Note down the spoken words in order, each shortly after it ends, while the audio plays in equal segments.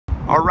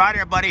All right,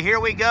 everybody, here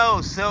we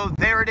go. So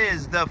there it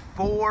is, the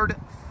Ford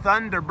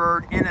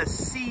Thunderbird in a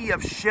sea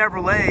of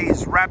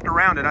Chevrolets wrapped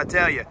around it. I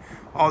tell you,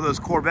 all those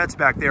Corvettes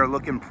back there are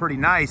looking pretty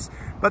nice.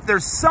 But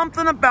there's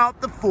something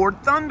about the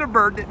Ford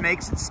Thunderbird that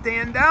makes it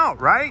stand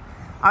out, right?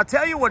 I'll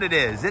tell you what it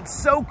is. It's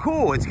so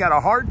cool. It's got a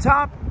hard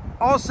top,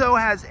 also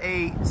has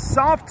a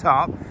soft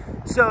top.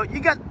 So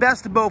you got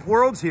best of both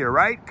worlds here,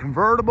 right?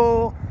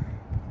 Convertible.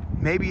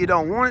 Maybe you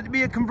don't want it to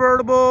be a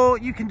convertible.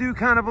 You can do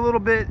kind of a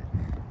little bit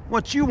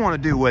what you want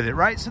to do with it,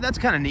 right? So that's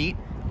kind of neat.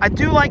 I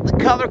do like the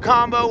color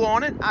combo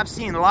on it. I've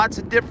seen lots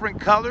of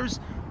different colors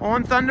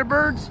on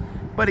Thunderbirds,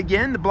 but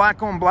again, the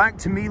black on black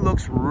to me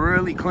looks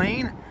really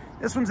clean.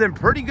 This one's in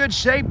pretty good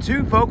shape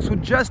too, folks,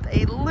 with just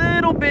a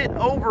little bit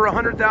over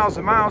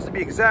 100,000 miles to be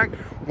exact,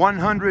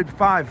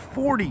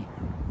 105.40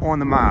 on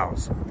the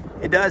miles.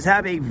 It does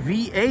have a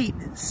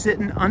V8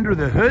 sitting under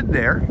the hood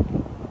there.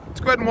 Let's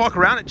go ahead and walk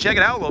around it, check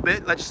it out a little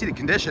bit, let you see the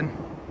condition.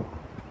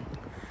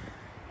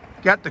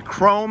 Got the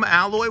chrome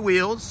alloy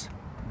wheels,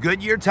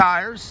 Goodyear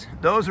tires.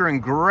 Those are in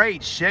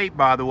great shape,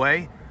 by the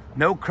way.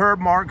 No curb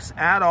marks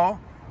at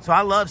all. So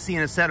I love seeing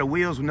a set of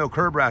wheels with no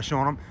curb rash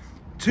on them.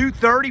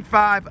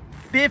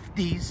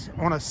 235/50s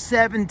on a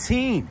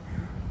 17.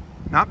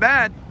 Not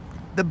bad.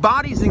 The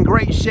body's in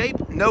great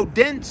shape. No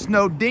dents,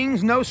 no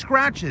dings, no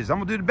scratches. I'm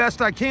gonna do the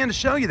best I can to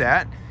show you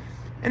that.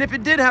 And if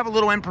it did have a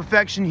little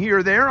imperfection here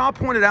or there, I'll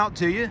point it out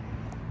to you.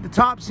 The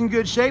top's in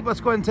good shape.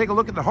 Let's go ahead and take a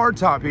look at the hard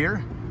top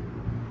here.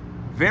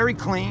 Very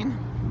clean.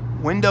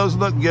 Windows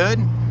look good.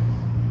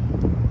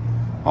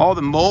 All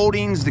the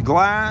moldings, the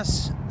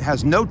glass,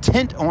 has no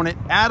tint on it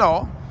at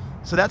all.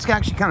 So that's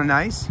actually kind of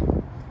nice.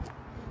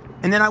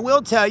 And then I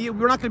will tell you,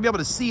 we're not going to be able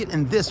to see it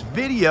in this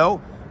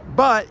video,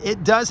 but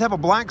it does have a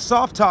black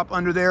soft top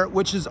under there,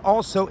 which is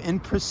also in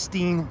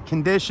pristine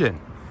condition.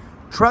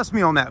 Trust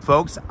me on that,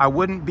 folks. I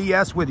wouldn't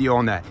BS with you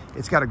on that.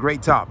 It's got a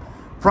great top.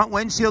 Front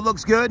windshield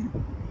looks good.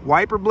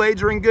 Wiper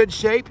blades are in good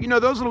shape. You know,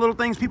 those are the little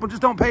things people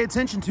just don't pay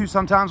attention to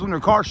sometimes when they're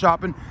car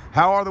shopping.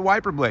 How are the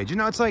wiper blades? You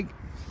know, it's like,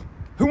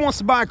 who wants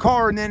to buy a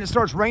car and then it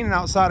starts raining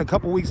outside a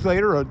couple weeks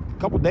later or a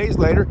couple days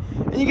later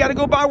and you got to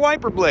go buy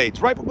wiper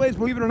blades. Wiper blades,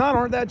 believe it or not,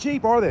 aren't that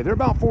cheap, are they? They're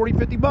about 40,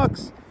 50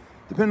 bucks,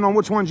 depending on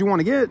which ones you want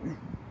to get.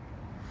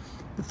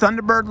 The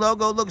Thunderbird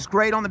logo looks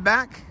great on the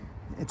back.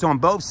 It's on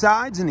both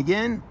sides, and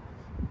again,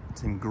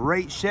 it's in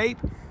great shape.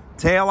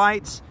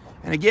 Taillights,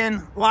 and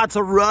again, lots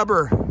of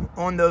rubber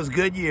on those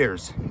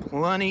Goodyears.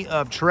 Plenty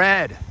of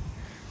tread.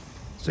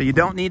 So you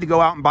don't need to go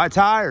out and buy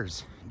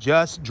tires.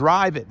 Just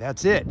drive it.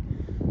 That's it.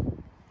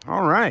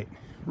 All right.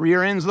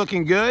 Rear end's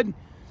looking good.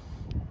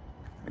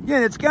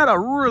 Again, it's got a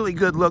really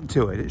good look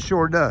to it. It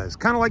sure does.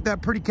 Kind of like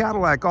that pretty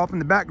Cadillac off in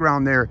the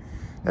background there.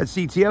 That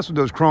CTS with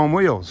those chrome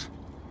wheels.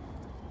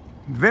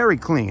 Very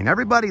clean.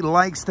 Everybody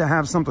likes to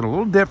have something a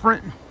little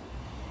different.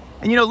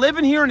 And you know,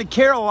 living here in the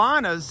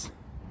Carolinas,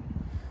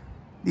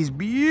 these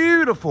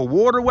beautiful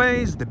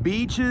waterways, the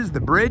beaches, the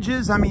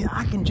bridges. I mean,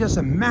 I can just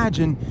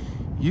imagine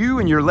you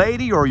and your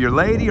lady or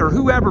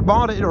whoever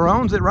bought it or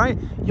owns it, right?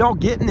 Y'all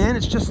getting in,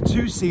 it's just a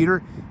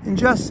two-seater, and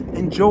just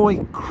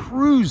enjoy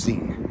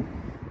cruising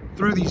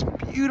through these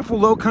beautiful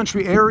low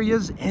country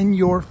areas in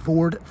your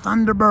Ford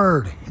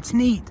Thunderbird. It's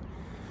neat.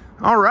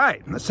 All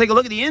right, let's take a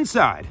look at the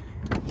inside.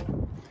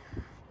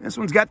 This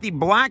one's got the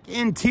black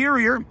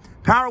interior,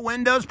 power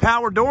windows,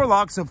 power door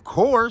locks, of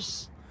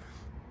course.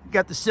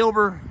 Got the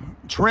silver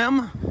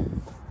trim.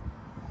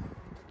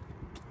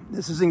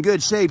 This is in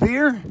good shape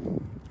here.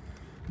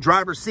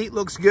 Driver's seat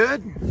looks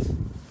good.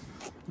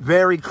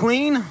 Very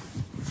clean.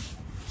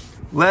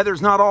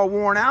 Leather's not all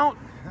worn out.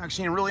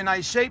 Actually in really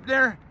nice shape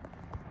there.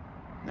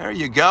 There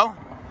you go.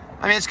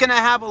 I mean, it's going to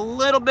have a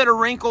little bit of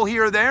wrinkle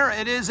here or there.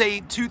 It is a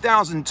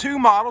 2002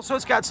 model, so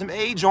it's got some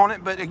age on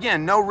it. But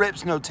again, no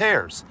rips, no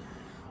tears.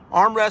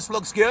 Armrest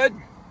looks good.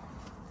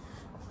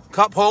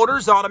 Cup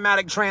holders,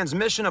 automatic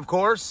transmission, of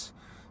course.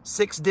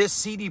 6-disc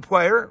CD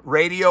player,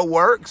 radio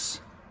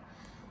works.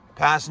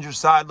 Passenger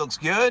side looks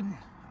good.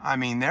 I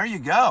mean, there you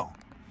go.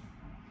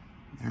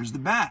 There's the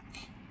back.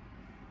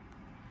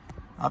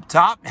 Up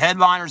top,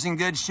 headliner's in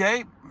good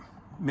shape.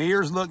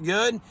 Mirrors look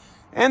good.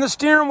 And the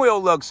steering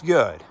wheel looks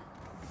good.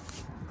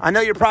 I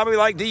know you're probably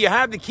like, do you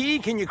have the key?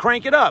 Can you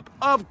crank it up?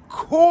 Of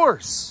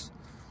course.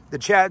 The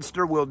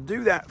Chadster will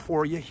do that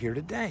for you here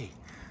today.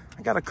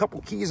 I got a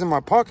couple keys in my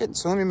pocket,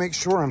 so let me make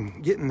sure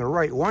I'm getting the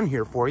right one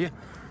here for you.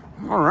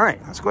 All right,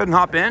 let's go ahead and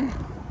hop in.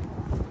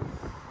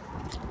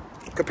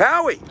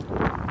 Kapowie!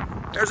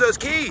 There's those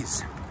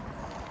keys.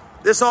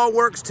 This all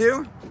works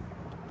too.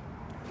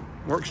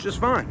 Works just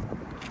fine.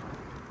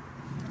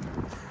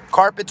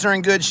 Carpets are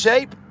in good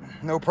shape.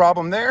 No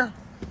problem there.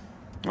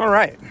 All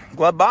right,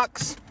 glove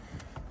box.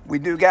 We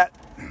do got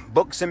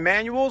books and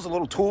manuals, a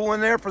little tool in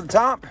there for the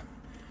top.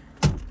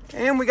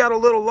 And we got a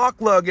little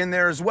lock lug in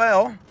there as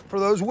well for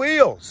those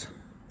wheels.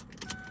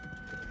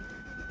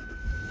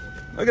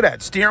 Look at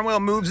that. Steering wheel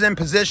moves in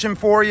position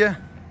for you.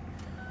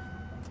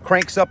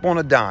 Cranks up on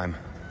a dime.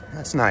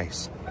 That's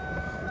nice.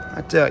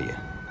 I tell you.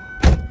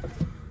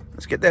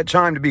 Let's get that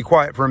chime to be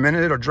quiet for a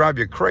minute. It'll drive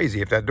you crazy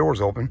if that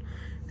door's open.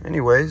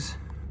 Anyways,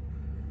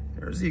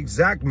 There's the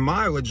exact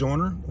mileage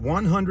on her,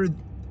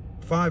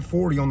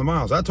 105.40 on the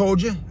miles. I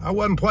told you, I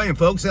wasn't playing,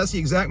 folks. That's the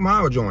exact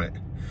mileage on it.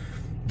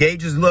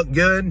 Gauges look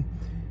good.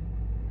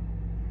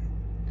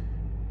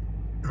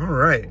 All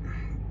right.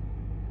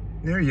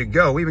 There you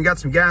go. We even got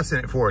some gas in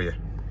it for you.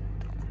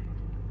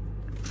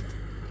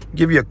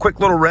 Give you a quick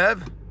little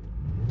rev.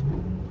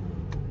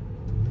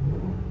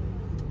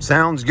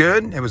 Sounds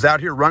good. It was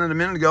out here running a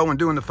minute ago and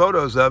doing the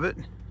photos of it.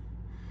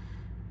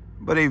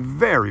 But a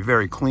very,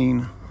 very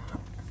clean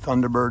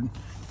Thunderbird.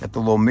 Got the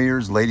little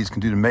mirrors. Ladies can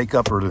do the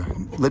makeup or the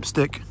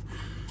lipstick.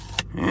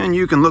 And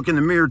you can look in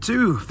the mirror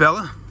too,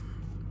 fella.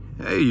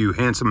 Hey, you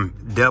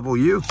handsome devil,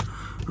 you.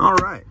 All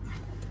right.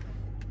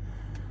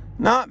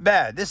 Not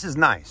bad. This is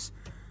nice.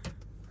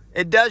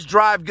 It does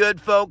drive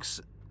good,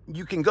 folks.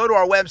 You can go to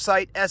our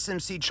website,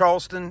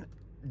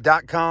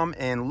 smccharleston.com,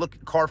 and look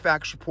at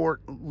Carfax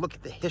report, look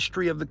at the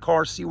history of the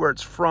car, see where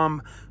it's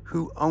from,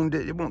 who owned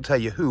it. It won't tell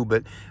you who,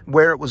 but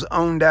where it was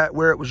owned at,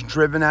 where it was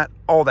driven at,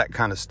 all that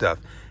kind of stuff.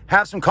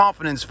 Have some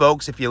confidence,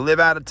 folks. If you live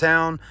out of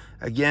town,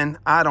 again,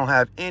 I don't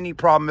have any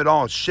problem at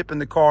all shipping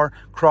the car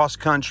cross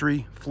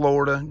country,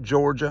 Florida,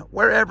 Georgia,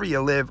 wherever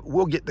you live,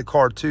 we'll get the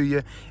car to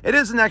you. It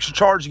is an extra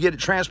charge to get it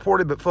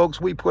transported, but folks,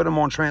 we put them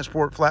on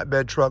transport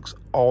flatbed trucks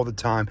all the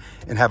time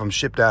and have them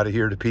shipped out of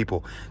here to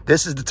people.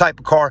 This is the type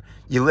of car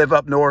you live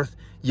up north,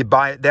 you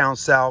buy it down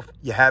south,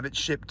 you have it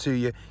shipped to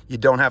you. You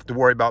don't have to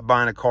worry about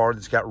buying a car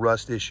that's got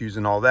rust issues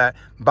and all that.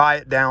 Buy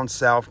it down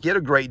south, get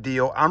a great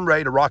deal. I'm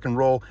ready to rock and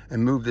roll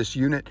and move this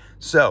unit.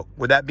 So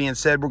with that being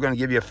said, we're going to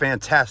give you a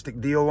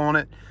fantastic deal on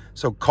it.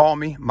 So call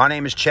me. My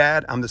name is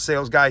Chad. I'm the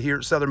sales guy here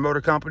at Southern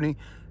Motor Company.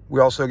 We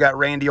also got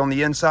Randy on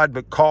the inside,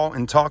 but call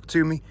and talk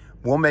to me.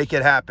 We'll make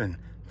it happen.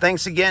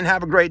 Thanks again.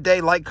 Have a great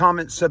day. Like,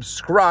 comment,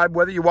 subscribe,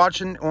 whether you're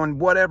watching on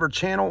whatever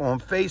channel,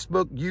 on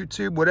Facebook,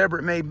 YouTube, whatever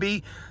it may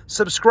be.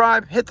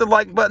 Subscribe, hit the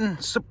like button,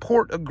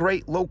 support a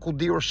great local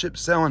dealership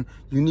selling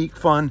unique,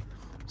 fun,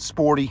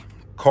 sporty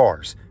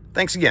cars.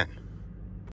 Thanks again.